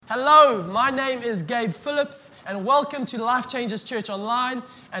Hello, my name is Gabe Phillips, and welcome to Life Changers Church Online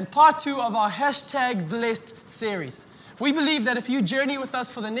and part 2 of our #Blessed series. We believe that if you journey with us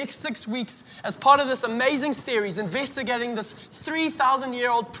for the next 6 weeks as part of this amazing series investigating this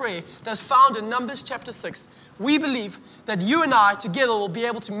 3,000-year-old prayer that's found in Numbers chapter 6, we believe that you and I together will be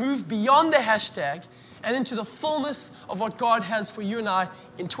able to move beyond the hashtag and into the fullness of what God has for you and I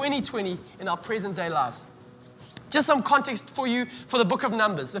in 2020 in our present day lives. Just some context for you for the book of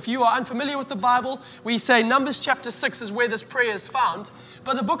Numbers. If you are unfamiliar with the Bible, we say Numbers chapter 6 is where this prayer is found.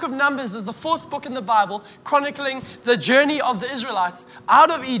 But the book of Numbers is the 4th book in the Bible chronicling the journey of the Israelites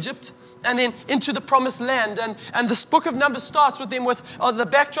out of Egypt and then into the promised land. And this book of Numbers starts with them with the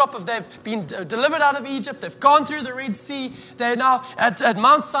backdrop of they've been delivered out of Egypt, they've gone through the Red Sea, they're now at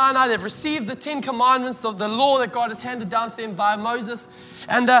Mount Sinai, they've received the 10 commandments, the law that God has handed down to them via Moses.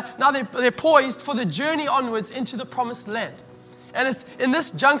 And now they're poised for the journey onwards into the promised land. And it's in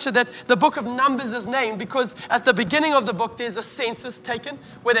this juncture that the book of Numbers is named because at the beginning of the book there's a census taken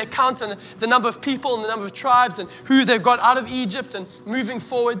where they count the number of people and the number of tribes and who they've got out of Egypt and moving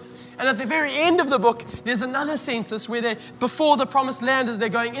forwards. And at the very end of the book there's another census where before the promised land, as they're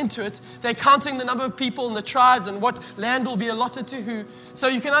going into it, they're counting the number of people and the tribes and what land will be allotted to who. So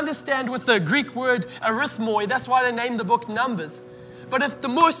you can understand with the Greek word arithmoi, that's why they named the book Numbers. But if the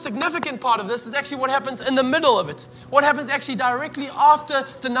most significant part of this is actually what happens in the middle of it. What happens actually directly after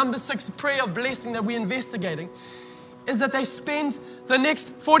the number 6 prayer of blessing that we're investigating is that they spend the next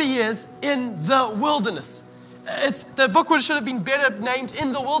 40 years in the wilderness. The book should have been better named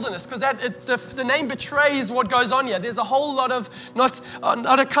In the Wilderness because the name betrays what goes on here. There's a whole lot of not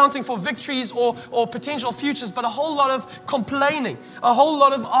accounting for victories or potential futures, but a whole lot of complaining, a whole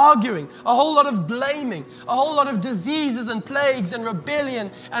lot of arguing, a whole lot of blaming, a whole lot of diseases and plagues and rebellion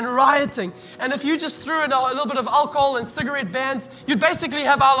and rioting. And if you just threw in a little bit of alcohol and cigarette bans, you'd basically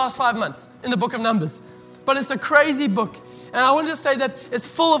have our last 5 months in the book of Numbers. But it's a crazy book. And I want to say that it's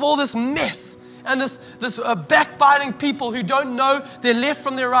full of all this mess. And this backbiting people who don't know their left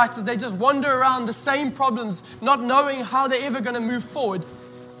from their right as they just wander around the same problems, not knowing how they're ever going to move forward.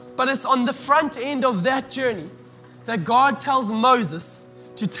 But it's on the front end of that journey that God tells Moses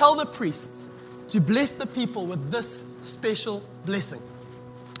to tell the priests to bless the people with this special blessing.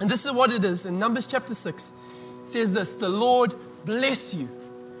 And this is what it is in Numbers chapter 6. It says this: the Lord bless you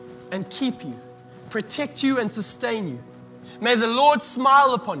and keep you, protect you and sustain you. May the Lord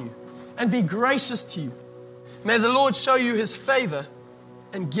smile upon you and be gracious to you. May the Lord show you His favor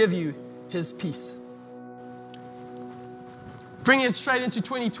and give you His peace. Bringing it straight into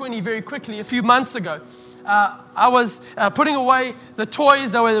 2020 very quickly, a few months ago, I was putting away the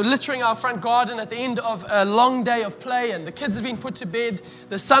toys that were littering our front garden at the end of a long day of play, and the kids had been put to bed,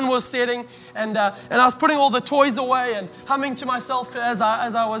 the sun was setting, and I was putting all the toys away and humming to myself as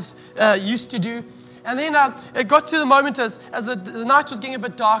I was used to do. And then it got to the moment as the night was getting a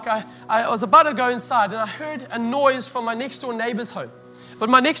bit dark, I was about to go inside and I heard a noise from my next door neighbor's home. But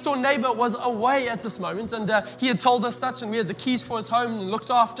my next door neighbor was away at this moment and he had told us such, and we had the keys for his home and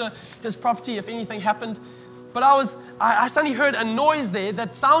looked after his property if anything happened. But I suddenly heard a noise there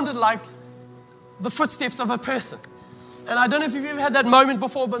that sounded like the footsteps of a person. And I don't know if you've ever had that moment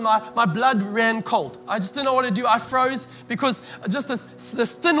before, but my blood ran cold. I just didn't know what to do. I froze because just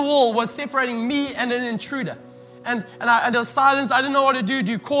this thin wall was separating me and an intruder. And there was silence. I didn't know what to do.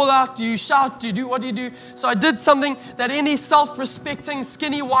 Do you call out? Do you shout? What do you do? So I did something that any self-respecting,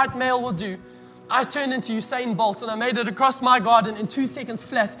 skinny white male will do. I turned into Usain Bolt and I made it across my garden in 2 seconds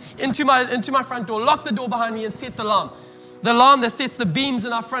flat into my front door, locked the door behind me and set the alarm. The alarm that sets the beams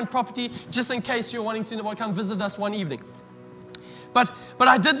in our front property, just in case you're wanting to come visit us one evening. But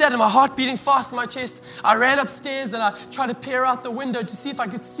I did that and my heart beating fast in my chest. I ran upstairs and I tried to peer out the window to see if I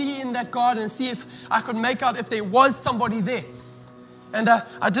could see in that garden and see if I could make out if there was somebody there. And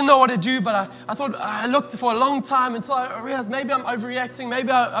I didn't know what to do, but I looked for a long time until I realized maybe I'm overreacting,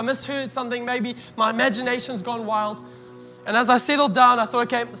 maybe I misheard something, maybe my imagination's gone wild. And as I settled down, I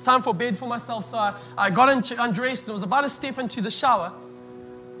thought, okay, it's time for bed for myself. So I got undressed and was about to step into the shower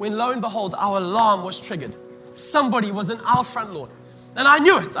when lo and behold, our alarm was triggered. Somebody was in our front lawn. And I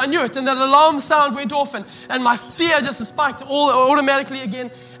knew it. And that alarm sound went off and my fear just spiked automatically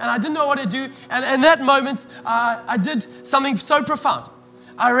again. And I didn't know what to do. And in that moment, I did something so profound.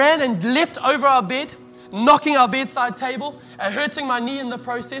 I ran and leapt over our bed, knocking our bedside table, hurting my knee in the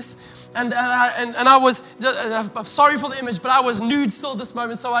process. And I was, I'm sorry for the image, but I was nude still at this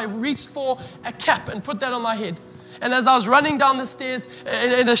moment. So I reached for a cap and put that on my head. And as I was running down the stairs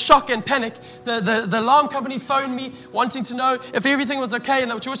in a shock and panic, the alarm company phoned me wanting to know if everything was okay.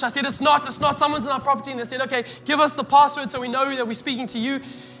 And to which I said, it's not, someone's in our property. And they said, okay, give us the password so we know that we're speaking to you.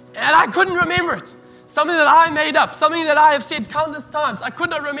 And I couldn't remember it. Something that I made up, something that I have said countless times. I could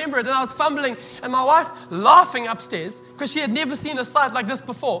not remember it, and I was fumbling, and my wife laughing upstairs because she had never seen a sight like this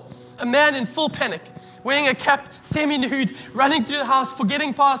before. A man in full panic, wearing a cap, semi-nude, running through the house,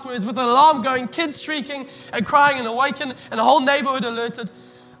 forgetting passwords, with an alarm going, kids shrieking and crying and awakened, and a whole neighborhood alerted.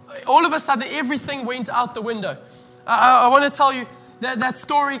 All of a sudden, everything went out the window. I want to tell you, that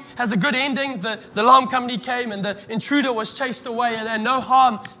story has a good ending. The alarm company came and the intruder was chased away, and no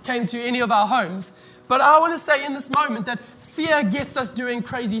harm came to any of our homes. But I want to say in this moment that fear gets us doing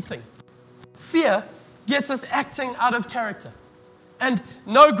crazy things. Fear gets us acting out of character. And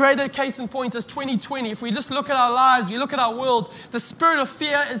no greater case in point is 2020. If we just look at our lives, we look at our world, the spirit of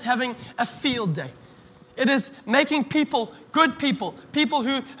fear is having a field day. It is making people, good people, people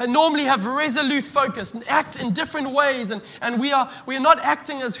who normally have resolute focus and act in different ways. And we are not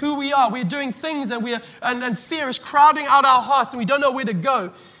acting as who we are. We're doing things and fear is crowding out our hearts and we don't know where to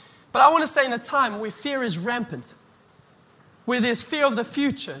go. But I want to say in a time where fear is rampant, where there's fear of the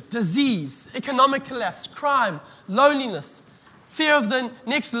future, disease, economic collapse, crime, loneliness, fear of the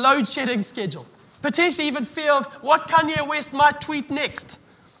next load shedding schedule, potentially even fear of what Kanye West might tweet next.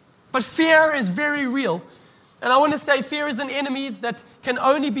 But fear is very real. And I want to say fear is an enemy that can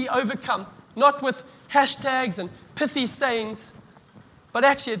only be overcome, not with hashtags and pithy sayings, but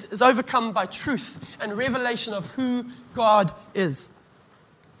actually it is overcome by truth and revelation of who God is.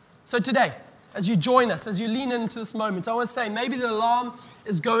 So today, as you join us, as you lean into this moment, I want to say maybe the alarm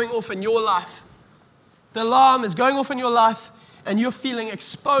is going off in your life. The alarm is going off in your life and you're feeling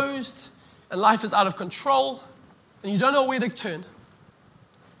exposed and life is out of control and you don't know where to turn.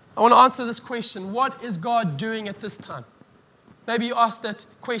 I want to answer this question. What is God doing at this time? Maybe you ask that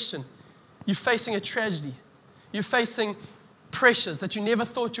question. You're facing a tragedy. You're facing pressures that you never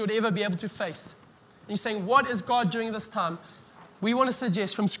thought you would ever be able to face. And you're saying, what is God doing at this time? We want to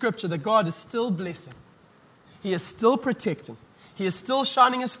suggest from Scripture that God is still blessing. He is still protecting. He is still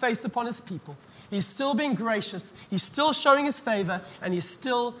shining His face upon His people. He's still being gracious. He's still showing His favor. And He's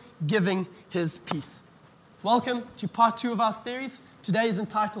still giving His peace. Welcome to part 2 of our series. Today is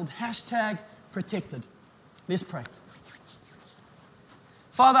entitled #Protected. Let's pray.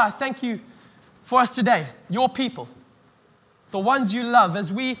 Father, I thank you for us today, your people, the ones you love,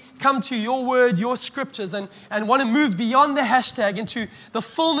 as we come to your word, your scriptures, and want to move beyond the hashtag into the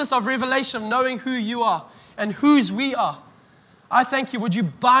fullness of revelation of knowing who you are and whose we are. I thank you. Would you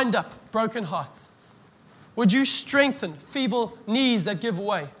bind up broken hearts? Would you strengthen feeble knees that give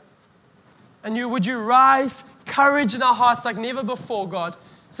way? And would you rise courage in our hearts like never before, God,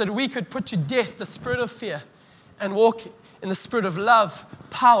 so that we could put to death the spirit of fear and walk in the spirit of love,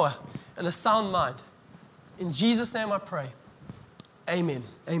 power, and a sound mind. In Jesus' name I pray. Amen.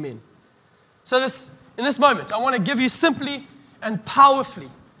 Amen. So in this moment, I want to give you simply and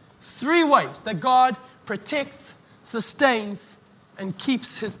powerfully 3 ways that God protects, sustains, and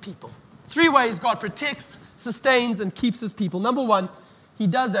keeps His people. 3 ways God protects, sustains, and keeps His people. Number 1, He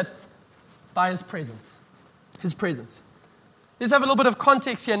does that by His presence. His presence. Let's have a little bit of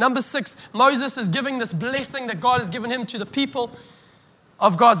context here. Number 6, Moses is giving this blessing that God has given him to the people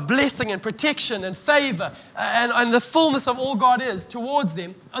of God's blessing and protection and favor and the fullness of all God is towards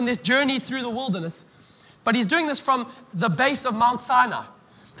them on this journey through the wilderness. But he's doing this from the base of Mount Sinai.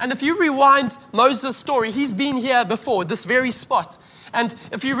 And if you rewind Moses' story, he's been here before, this very spot. And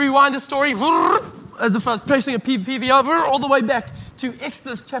if you rewind the story, as if I was placing a PVR all the way back to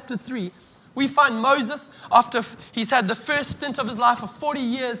Exodus chapter 3, we find Moses, after he's had the first stint of his life of 40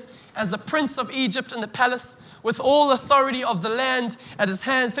 years as the prince of Egypt in the palace, with all authority of the land at his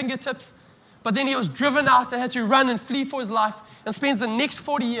fingertips. But then he was driven out and had to run and flee for his life and spends the next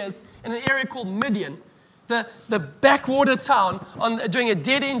 40 years in an area called Midian, the backwater town, doing a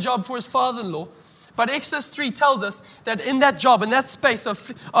dead-end job for his father-in-law. But Exodus 3 tells us that in that job, in that space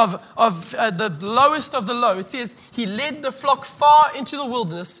of the lowest of the low, it says he led the flock far into the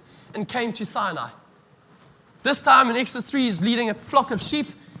wilderness and came to Sinai. This time in Exodus 3, he's leading a flock of sheep.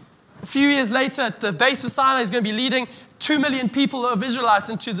 A few years later, at the base of Sinai, he's going to be leading 2 million people of Israelites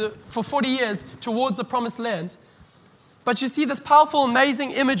for 40 years towards the promised land. But you see this powerful,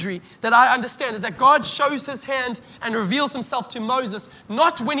 amazing imagery that I understand is that God shows His hand and reveals Himself to Moses,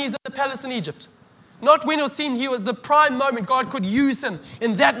 not when he's in the palace in Egypt. Not when it was seen he was the prime moment God could use him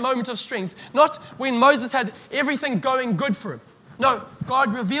in that moment of strength. Not when Moses had everything going good for him. No,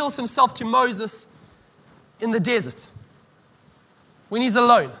 God reveals Himself to Moses in the desert. When he's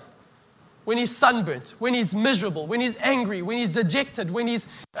alone. When he's sunburnt. When he's miserable. When he's angry. When he's dejected. When he's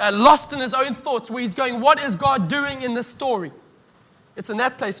lost in his own thoughts. Where he's going, what is God doing in this story? It's in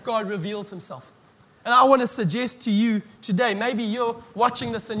that place God reveals Himself. And I want to suggest to you today, maybe you're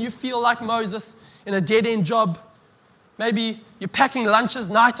watching this and you feel like Moses in a dead-end job. Maybe you're packing lunches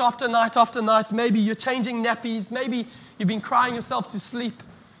night after night after night. Maybe you're changing nappies. Maybe you've been crying yourself to sleep.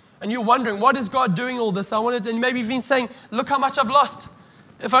 And you're wondering, what is God doing all this? And maybe you've been saying, look how much I've lost.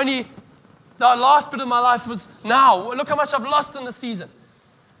 If only the last bit of my life was now. Look how much I've lost in the season.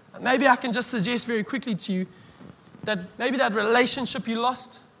 And maybe I can just suggest very quickly to you that maybe that relationship you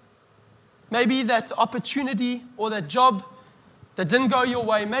lost, maybe that opportunity or that job that didn't go your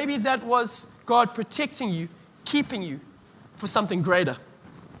way, maybe that was God protecting you, keeping you for something greater.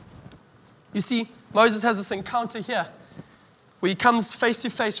 You see, Moses has this encounter here where he comes face to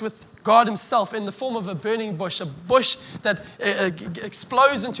face with God himself in the form of a burning bush, a bush that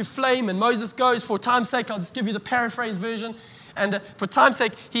explodes into flame, and Moses goes, for time's sake, I'll just give you the paraphrase version, and for time's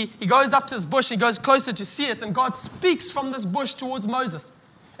sake, he goes up to this bush, he goes closer to see it, and God speaks from this bush towards Moses.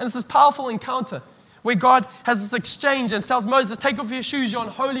 And it's this powerful encounter where God has this exchange and tells Moses, take off your shoes, you're on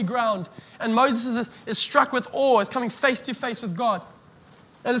holy ground. And Moses is struck with awe, is coming face to face with God.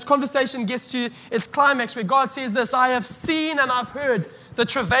 And this conversation gets to its climax where God says this, I have seen and I've heard the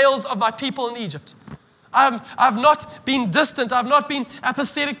travails of my people in Egypt. I've not been distant, I've not been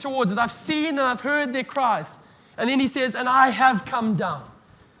apathetic towards it. I've seen and I've heard their cries. And then he says, and I have come down.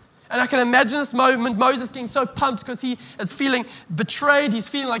 And I can imagine this moment, Moses getting so pumped because he is feeling betrayed. He's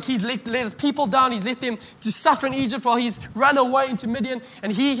feeling like he's let his people down. He's let them to suffer in Egypt while he's run away into Midian.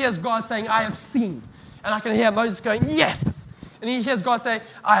 And he hears God saying, I have seen. And I can hear Moses going, yes. And he hears God say,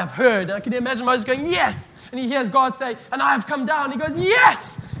 I have heard. And I can imagine Moses going, yes. And he hears God say, and I have come down. And he goes,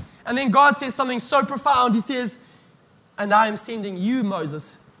 yes. And then God says something so profound. He says, and I am sending you,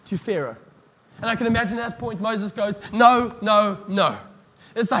 Moses, to Pharaoh. And I can imagine at that point Moses goes, no, no, no.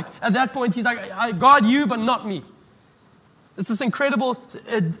 It's like, at that point, he's like, God, you, but not me. It's this incredible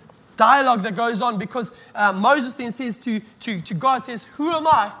dialogue that goes on because Moses then says to God, says, who am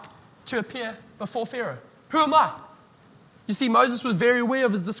I to appear before Pharaoh? Who am I? You see, Moses was very aware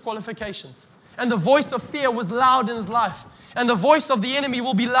of his disqualifications. And the voice of fear was loud in his life. And the voice of the enemy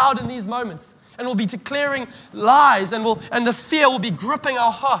will be loud in these moments. And will be declaring lies, and the fear will be gripping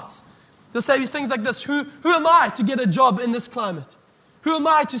our hearts. They'll say things like this, who am I to get a job in this climate? Who am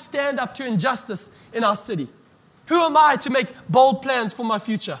I to stand up to injustice in our city? Who am I to make bold plans for my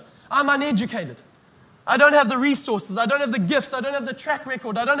future? I'm uneducated. I don't have the resources. I don't have the gifts. I don't have the track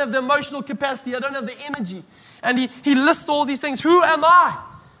record. I don't have the emotional capacity. I don't have the energy. And he lists all these things. Who am I?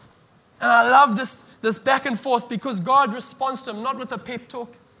 And I love this back and forth because God responds to him, not with a pep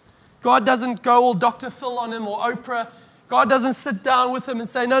talk. God doesn't go all Dr. Phil on him or Oprah. God doesn't sit down with him and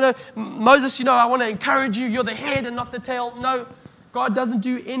say, no, Moses, I want to encourage you. You're the head and not the tail. No. God doesn't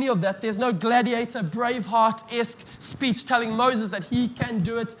do any of that. There's no gladiator, Braveheart-esque speech telling Moses that he can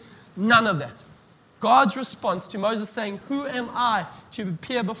do it. None of that. God's response to Moses saying, who am I to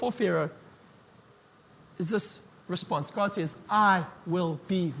appear before Pharaoh, is this response. God says, I will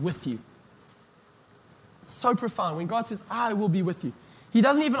be with you. So profound. When God says, I will be with you. He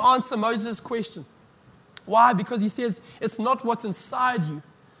doesn't even answer Moses' question. Why? Because he says, it's not what's inside you,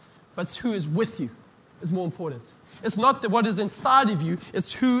 but it's who is with you is more important. It's not what is inside of you,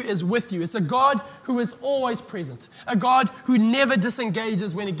 it's who is with you. It's a God who is always present, a God who never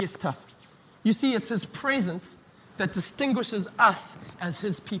disengages when it gets tough. You see, it's his presence that distinguishes us as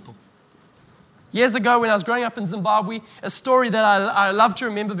his people. Years ago, when I was growing up in Zimbabwe, a story that I love to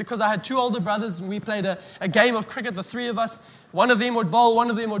remember because I had two older brothers and we played a game of cricket, the three of us. One of them would bowl, one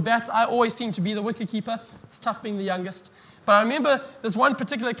of them would bat. I always seemed to be the wicketkeeper. It's tough being the youngest. But I remember this one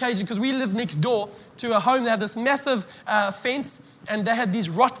particular occasion because we lived next door to a home that had this massive fence, and they had these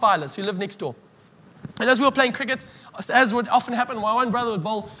Rottweilers who lived next door. And as we were playing cricket, as would often happen, my one brother would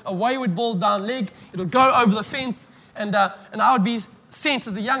bowl a wayward ball down leg. It would go over the fence, and I would be sent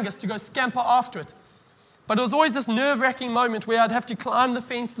as the youngest to go scamper after it. But it was always this nerve-wracking moment where I'd have to climb the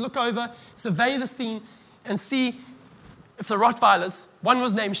fence, look over, survey the scene, and see if the Rottweilers, one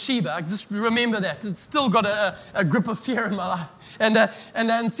was named Sheba, I just remember that. It's still got a grip of fear in my life.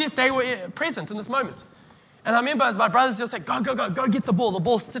 And see if they were present in this moment. And I remember as my brothers, they'll say, go get the ball. The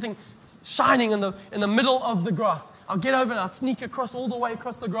ball's sitting, shining in the middle of the grass. I'll get over and I'll sneak all the way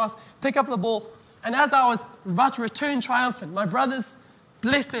across the grass, pick up the ball. And as I was about to return triumphant, my brothers,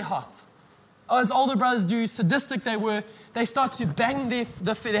 bless their hearts, as older brothers do, sadistic they were, they start to bang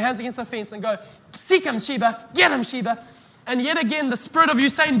their hands against the fence and go, seek him, Sheba, get him, Sheba. And yet again, the spirit of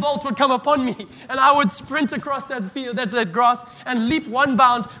Usain Bolt would come upon me, and I would sprint across that field, that grass, and leap one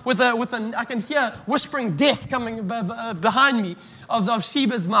bound I can hear whispering death coming behind me of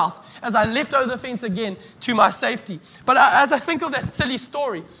Sheba's mouth as I leapt over the fence again to my safety. But as I think of that silly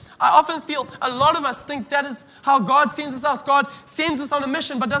story, I often feel a lot of us think that is how God sends us out. God sends us on a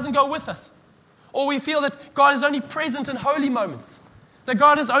mission but doesn't go with us. Or we feel that God is only present in holy moments. That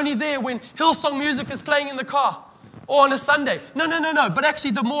God is only there when Hillsong music is playing in the car or on a Sunday. No. But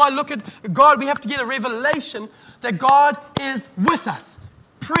actually, the more I look at God, we have to get a revelation that God is with us,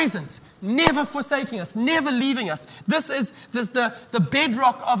 present, never forsaking us, never leaving us. This is the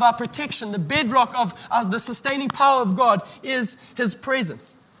bedrock of our protection. The bedrock of the sustaining power of God is His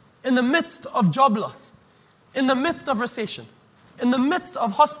presence. In the midst of job loss, in the midst of recession, in the midst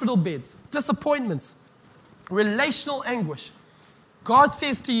of hospital beds, disappointments, relational anguish, God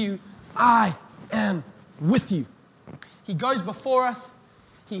says to you, I am with you. He goes before us,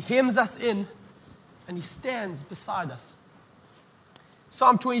 He hems us in, and He stands beside us.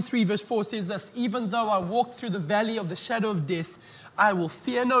 Psalm 23 verse 4 says this, even though I walk through the valley of the shadow of death, I will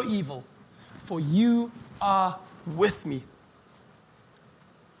fear no evil, for you are with me.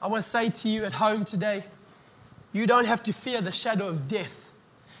 I want to say to you at home today, you don't have to fear the shadow of death.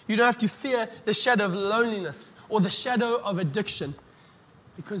 You don't have to fear the shadow of loneliness or the shadow of addiction,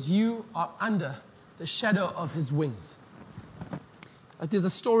 because you are under the shadow of His wings. There's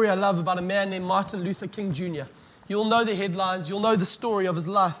a story I love about a man named Martin Luther King Jr. You'll know the headlines, you'll know the story of his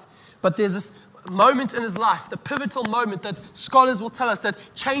life, but there's this moment in his life, the pivotal moment that scholars will tell us that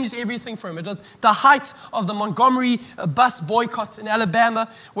changed everything for him. It was the height of the Montgomery bus boycott in Alabama,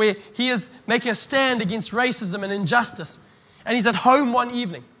 where he is making a stand against racism and injustice. And he's at home one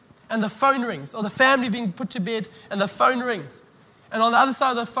evening, and the phone rings, or the family being put to bed, and the phone rings. And on the other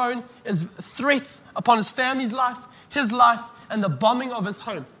side of the phone is threats upon his family's life, and the bombing of his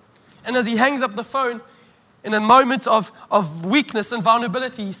home. And as he hangs up the phone, in a moment of weakness and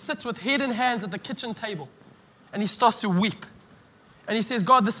vulnerability, he sits with head and hands at the kitchen table, and he starts to weep. And he says,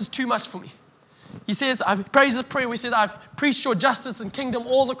 God, this is too much for me. He says, I've prayed a prayer. He said, I've preached your justice and kingdom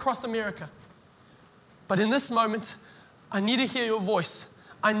all across America. But in this moment, I need to hear your voice.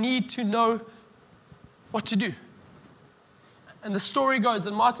 I need to know what to do. And the story goes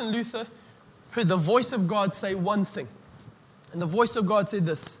that Martin Luther heard the voice of God say one thing. And the voice of God said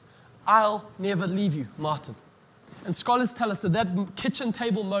this, I'll never leave you, Martin. And scholars tell us that that kitchen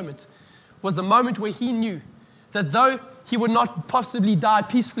table moment was the moment where he knew that though he would not possibly die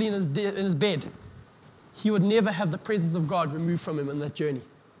peacefully in his bed, he would never have the presence of God removed from him in that journey.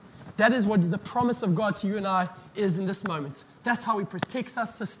 That is what the promise of God to you and I is in this moment. That's how He protects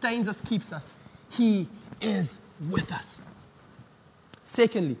us, sustains us, keeps us. He is with us.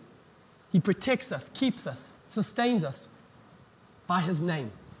 Secondly, He protects us, keeps us, sustains us by His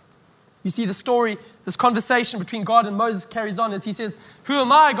name. You see the story, this conversation between God and Moses carries on as he says, who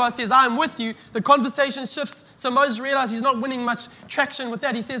am I? God says, I am with you. The conversation shifts. So Moses realizes he's not winning much traction with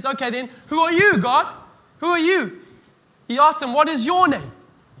that. He says, okay then, who are you, God? Who are you? He asks him, what is your name?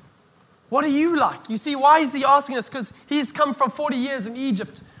 What are you like? You see, why is he asking us? Because he's come from 40 years in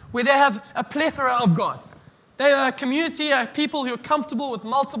Egypt where they have a plethora of gods. They are a community, a people who are comfortable with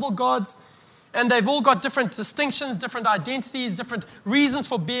multiple gods. And they've all got different distinctions, different identities, different reasons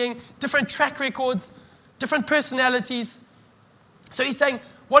for being, different track records, different personalities. So he's saying,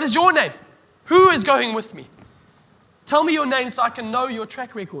 what is your name? Who is going with me? Tell me your name so I can know your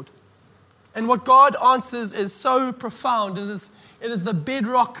track record. And what God answers is so profound. It is the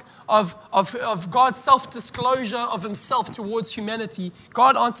bedrock of God's self-disclosure of Himself towards humanity.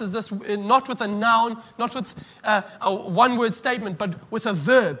 God answers this not with a noun, not with a one-word statement, but with a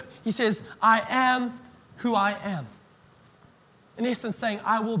verb. He says, I am who I am. In essence, saying,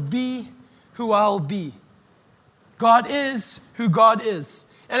 I will be who I'll be. God is who God is.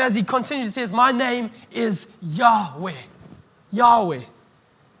 And as He continues, He says, my name is Yahweh. Yahweh.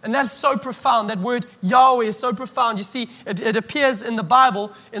 And that's so profound. That word Yahweh is so profound. You see, it appears in the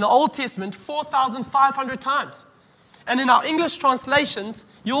Bible, in the Old Testament, 4,500 times. And in our English translations,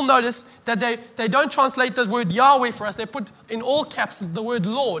 you'll notice that they don't translate the word Yahweh for us. They put in all caps the word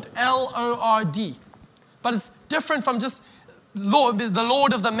Lord, L-O-R-D. But it's different from just Lord, the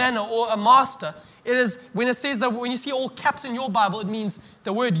Lord of the manor or a master. It is, when it says that, when you see all caps in your Bible, it means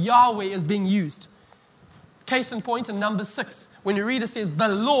the word Yahweh is being used. Case in point in Numbers 6, when you read it says, the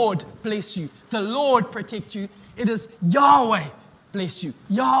Lord bless you, the Lord protect you. It is Yahweh bless you,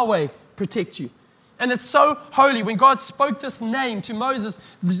 Yahweh protect you. And it's so holy. When God spoke this name to Moses,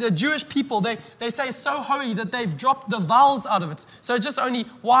 the Jewish people, they say it's so holy that they've dropped the vowels out of it. So it's just only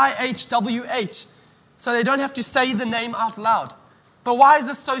YHWH. So they don't have to say the name out loud. But why is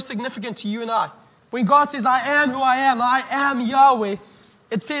this so significant to you and I? When God says, I am who I am Yahweh,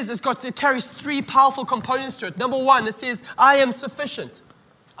 it carries three powerful components to it. Number one, it says, I am sufficient.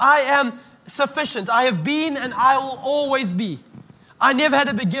 I am sufficient. I have been and I will always be. I never had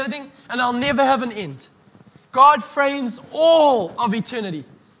a beginning, and I'll never have an end. God frames all of eternity.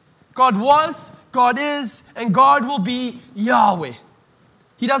 God was, God is, and God will be Yahweh.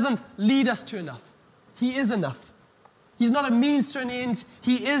 He doesn't lead us to enough. He is enough. He's not a means to an end.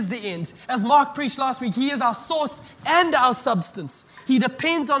 He is the end. As Mark preached last week, He is our source and our substance. He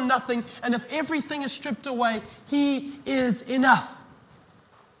depends on nothing, and if everything is stripped away, He is enough.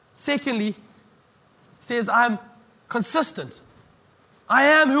 Secondly, He says, I'm consistent. I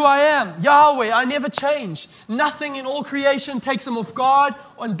am who I am, Yahweh. I never change. Nothing in all creation takes Him off guard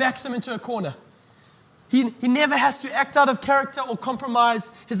and backs Him into a corner. He never has to act out of character or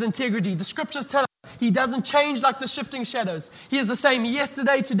compromise His integrity. The scriptures tell us He doesn't change like the shifting shadows. He is the same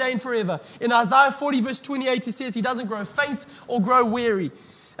yesterday, today, and forever. In Isaiah 40, verse 28, He says He doesn't grow faint or grow weary.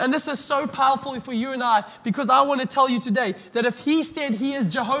 And this is so powerful for you and I, because I want to tell you today that if He said He is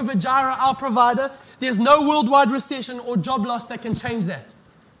Jehovah Jireh, our provider, there's no worldwide recession or job loss that can change that.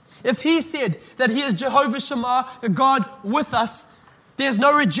 If He said that He is Jehovah Shammah, the God with us, there's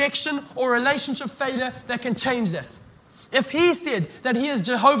no rejection or relationship failure that can change that. If He said that He is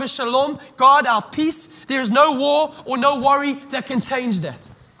Jehovah Shalom, God, our peace, there's no war or no worry that can change that.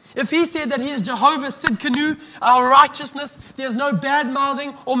 If He said that He is Jehovah Sidkenu, our righteousness, there's no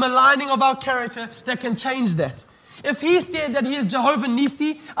bad-mouthing or maligning of our character that can change that. If He said that He is Jehovah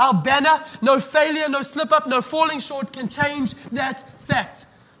Nisi, our banner, no failure, no slip-up, no falling short can change that fact.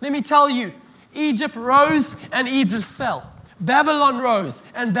 Let me tell you, Egypt rose and Egypt fell. Babylon rose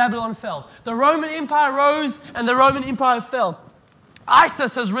and Babylon fell. The Roman Empire rose and the Roman Empire fell.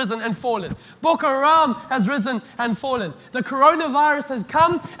 ISIS has risen and fallen. Boko Haram has risen and fallen. The coronavirus has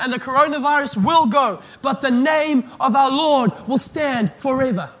come and the coronavirus will go. But the name of our Lord will stand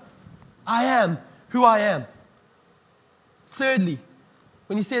forever. I am who I am. Thirdly,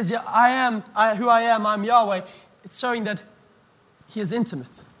 when He says, I am who I am, I'm Yahweh, it's showing that He is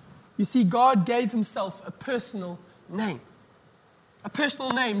intimate. You see, God gave Himself a personal name. A personal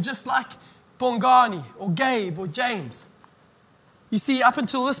name, just like Bongani or Gabe or James. You see, up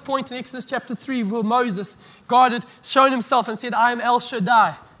until this point in Exodus chapter 3 with Moses, God had shown Himself and said, I am El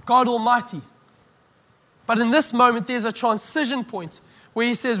Shaddai, God Almighty. But in this moment, there's a transition point where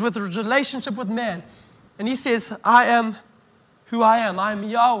He says, with a relationship with man, and He says, I am who I am. I am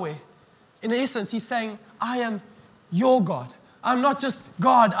Yahweh. In essence, He's saying, I am your God. I'm not just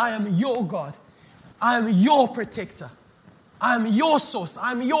God, I am your God. I am your protector. I am your source.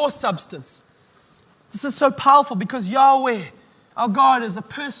 I am your substance. This is so powerful because Yahweh, our God, is a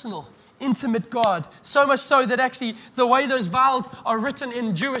personal, intimate God. So much so that actually the way those vowels are written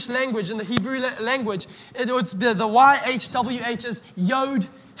in Jewish language, in the Hebrew language, it's the YHWH is Yod,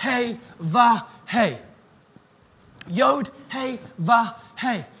 Hey, Va, Hey. Yod, Hey, Va,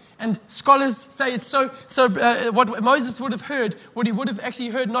 Hey. And scholars say it's so what Moses would have heard, what he would have actually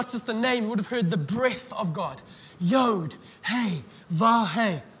heard, not just the name, he would have heard the breath of God. Yod, Hey, Va,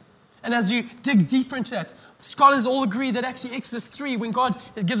 Hey. And as you dig deeper into that, scholars all agree that actually Exodus 3, when God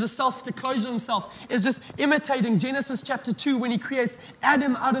gives a self-disclosure of Himself, is just imitating Genesis chapter 2 when He creates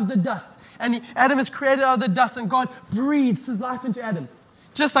Adam out of the dust. And Adam is created out of the dust and God breathes His life into Adam.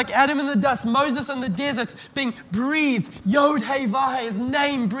 Just like Adam in the dust, Moses in the desert being breathed, Yod, Hey, Va, Hey, His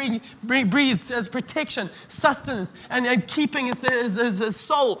name breathes as protection, sustenance, and keeping his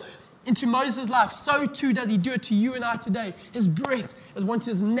soul into Moses' life. So too does He do it to you and I today. His breath is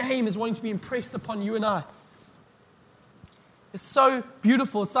wanting, His name is wanting to be impressed upon you and I. It's so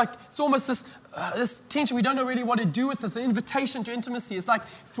beautiful. It's almost this tension. We don't know really what to do with this, an invitation to intimacy. It's like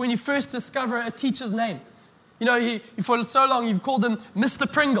when you first discover a teacher's name. You know, for so long you've called him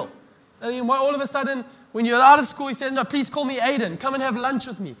Mr. Pringle. And then all of a sudden, when you're out of school, he says, no, please call me Aiden. Come and have lunch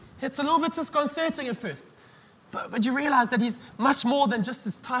with me. It's a little bit disconcerting at first. But you realize that he's much more than just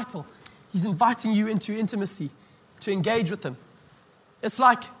his title. He's inviting you into intimacy, to engage with Him. It's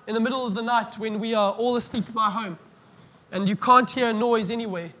like in the middle of the night when we are all asleep at my home and you can't hear a noise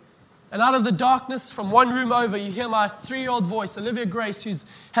anywhere. And out of the darkness from one room over, you hear my 3-year-old voice, Olivia Grace, who's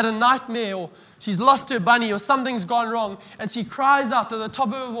had a nightmare or she's lost her bunny or something's gone wrong. And she cries out at the top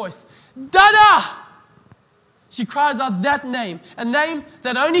of her voice, Dada! She cries out that name, a name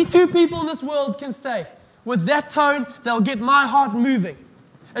that only 2 people in this world can say. With that tone, they'll get my heart moving.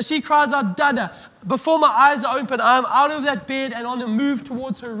 As she cries out, Dada, before my eyes are open, I am out of that bed and on a move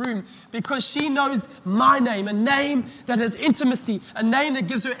towards her room because she knows my name, a name that has intimacy, a name that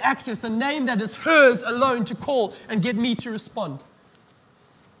gives her access, the name that is hers alone to call and get me to respond.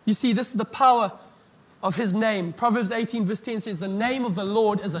 You see, this is the power of His name. Proverbs 18 verse 10 says, the name of the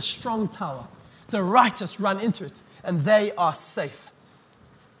Lord is a strong tower. The righteous run into it and they are safe.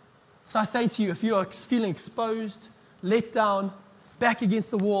 So I say to you, if you are feeling exposed, let down, back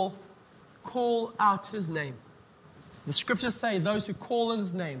against the wall, call out his name. The scriptures say those who call on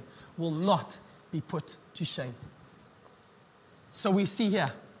his name will not be put to shame. So we see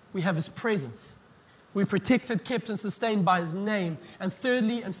here, we have his presence. We're protected, kept, and sustained by his name. And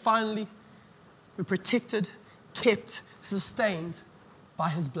thirdly and finally, we're protected, kept, sustained by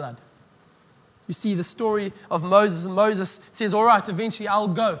his blood. You see the story of Moses, and Moses says, all right, eventually I'll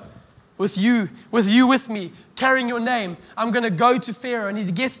go with you with me, carrying your name. I'm going to go to Pharaoh. And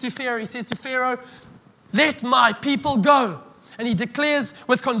he gets to Pharaoh, he says to Pharaoh, let my people go. And he declares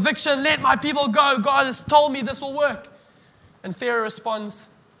with conviction, let my people go. God has told me this will work. And Pharaoh responds,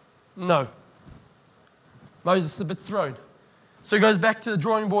 no. Moses is a bit thrown. So he goes back to the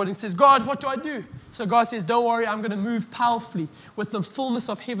drawing board and says, God, what do I do? So God says, don't worry, I'm going to move powerfully with the fullness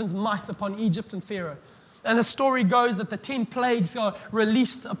of heaven's might upon Egypt and Pharaoh. And the story goes that the 10 plagues are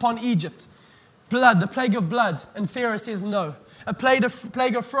released upon Egypt. Blood, the plague of blood. And Pharaoh says no. A plague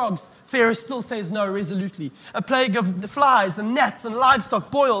of frogs. Pharaoh still says no resolutely. A plague of flies and gnats and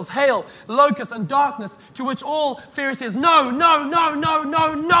livestock, boils, hail, locusts and darkness, to which all Pharaoh says no, no, no, no,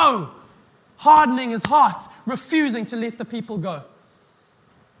 no, no. Hardening his heart, refusing to let the people go.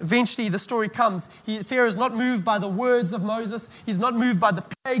 Eventually, the story comes. Pharaoh is not moved by the words of Moses. He's not moved by the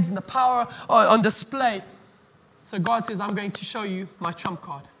plagues and the power on display. So God says, I'm going to show you my trump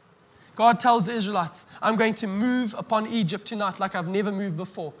card. God tells the Israelites, I'm going to move upon Egypt tonight like I've never moved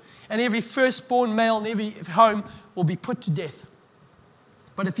before. And every firstborn male in every home will be put to death.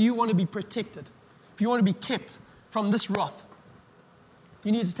 But if you want to be protected, if you want to be kept from this wrath,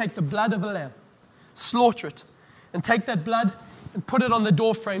 you need to take the blood of a lamb, slaughter it, and take that blood and put it on the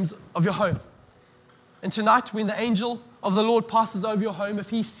door frames of your home. And tonight, when the angel of the Lord passes over your home, if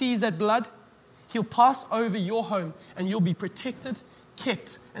he sees that blood, he'll pass over your home and you'll be protected,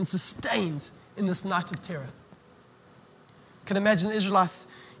 kept, and sustained in this night of terror. I can imagine the Israelites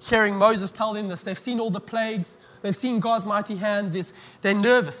hearing Moses tell them this. They've seen all the plagues. They've seen God's mighty hand. They're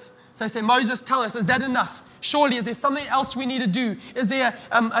nervous. So they say, Moses, tell us, is that enough? Surely, is there something else we need to do? Is there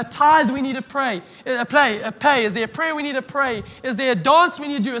a tithe we need to pay? Is there a prayer we need to pray? Is there a dance we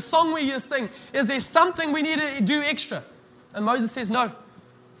need to do? A song we need to sing? Is there something we need to do extra? And Moses says, no.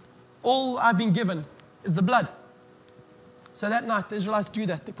 All I've been given is the blood. So that night, the Israelites do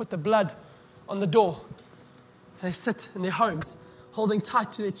that. They put the blood on the door. And they sit in their homes, holding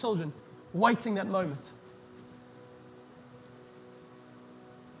tight to their children, waiting that moment.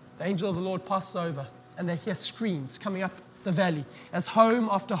 The angel of the Lord passes over, and they hear screams coming up the valley as home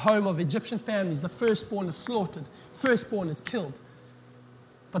after home of Egyptian families, the firstborn is slaughtered, firstborn is killed.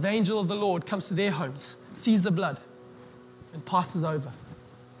 But the angel of the Lord comes to their homes, sees the blood, and passes over.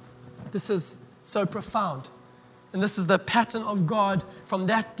 This is so profound. And this is the pattern of God from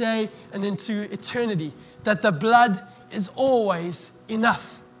that day and into eternity, that the blood is always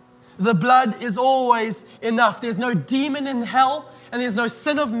enough. The blood is always enough. There's no demon in hell, and there's no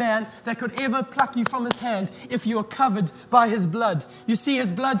sin of man that could ever pluck you from his hand if you are covered by his blood. You see,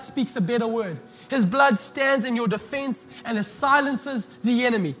 his blood speaks a better word. His blood stands in your defense and it silences the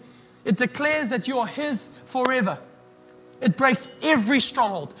enemy. It declares that you are his forever. It breaks every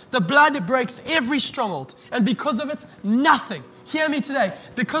stronghold. The blood breaks every stronghold. And because of it, nothing, hear me today,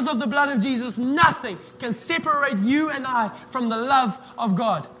 because of the blood of Jesus, nothing can separate you and I from the love of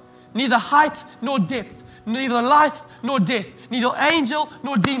God. Neither height nor depth, neither life nor death, neither angel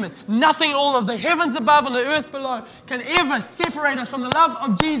nor demon, nothing in all of the heavens above and the earth below can ever separate us from the love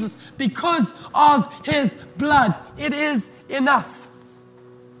of Jesus because of his blood. It is enough.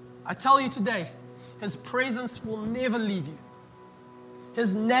 I tell you today, his presence will never leave you.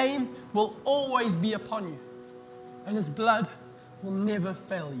 His name will always be upon you. And his blood will never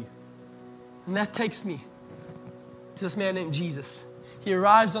fail you. And that takes me to this man named Jesus. He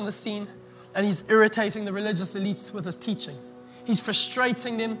arrives on the scene and he's irritating the religious elites with his teachings. He's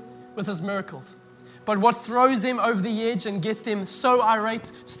frustrating them with his miracles. But what throws them over the edge and gets them so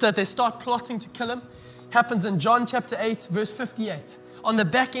irate so that they start plotting to kill him happens in John chapter 8, verse 58. On the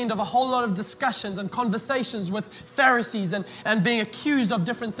back end of a whole lot of discussions and conversations with Pharisees and being accused of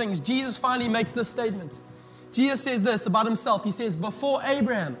different things, Jesus finally makes this statement. Jesus says this about himself. He says, before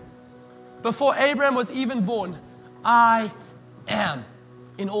Abraham was even born, I am,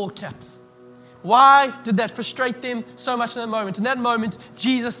 in all caps. Why did that frustrate them so much in that moment? In that moment,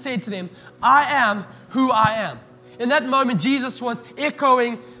 Jesus said to them, I am who I am. In that moment, Jesus was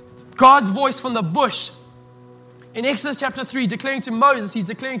echoing God's voice from the bush. In Exodus chapter 3, declaring to Moses, he's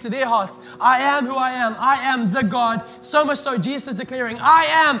declaring to their hearts, I am who I am the God. So much so, Jesus is declaring, I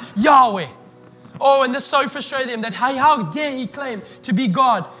am Yahweh. Oh, and this so frustrated them that how dare he claim to be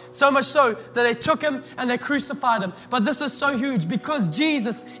God? So much so that they took him and they crucified him. But this is so huge because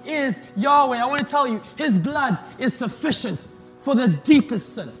Jesus is Yahweh. I want to tell you, his blood is sufficient for the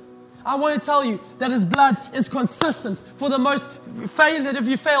deepest sin. I want to tell you that his blood is consistent for the most fail, that if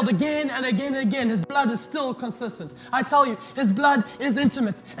you failed again and again and again, his blood is still consistent. I tell you, his blood is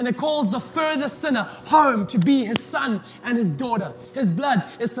intimate and it calls the furthest sinner home to be his son and his daughter. His blood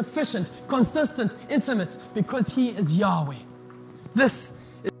is sufficient, consistent, intimate because he is Yahweh. This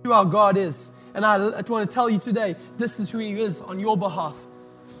is who our God is. And I want to tell you today, this is who he is on your behalf.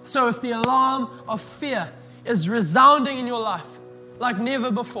 So if the alarm of fear is resounding in your life like never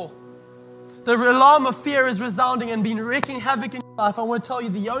before, the alarm of fear is resounding and been wreaking havoc in your life, I want to tell you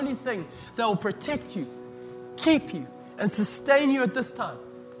the only thing that will protect you, keep you, and sustain you at this time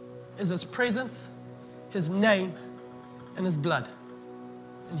is his presence, his name, and his blood.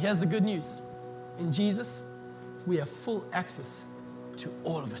 And here's the good news. In Jesus, we have full access to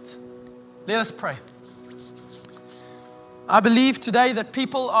all of it. Let us pray. I believe today that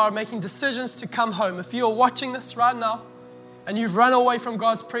people are making decisions to come home. If you're watching this right now and you've run away from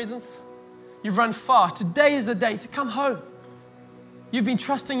God's presence, you've run far, today is the day to come home. You've been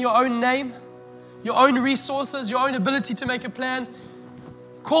trusting your own name, your own resources, your own ability to make a plan.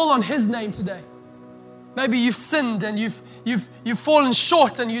 Call on his name today. Maybe you've sinned and you've fallen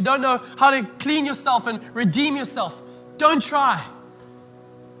short and you don't know how to clean yourself and redeem yourself. Don't try.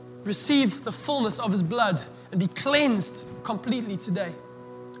 Receive the fullness of his blood and be cleansed completely today.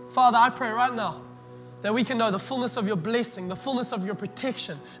 Father, I pray right now that we can know the fullness of your blessing, the fullness of your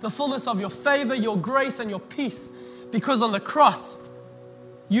protection, the fullness of your favor, your grace, and your peace. Because on the cross,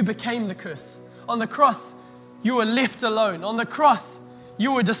 you became the curse. On the cross, you were left alone. On the cross,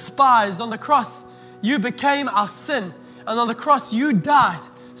 you were despised. On the cross, you became our sin. And on the cross, you died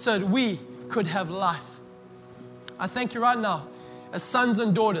so that we could have life. I thank you right now, as sons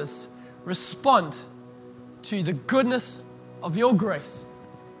and daughters, respond to the goodness of your grace.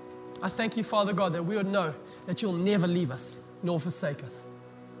 I thank you, Father God, that we would know that you'll never leave us nor forsake us.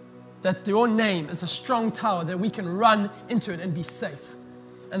 That your name is a strong tower that we can run into it and be safe.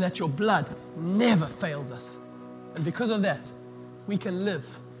 And that your blood never fails us. And because of that, we can live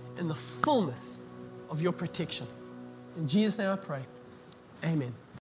in the fullness of your protection. In Jesus' name I pray. Amen.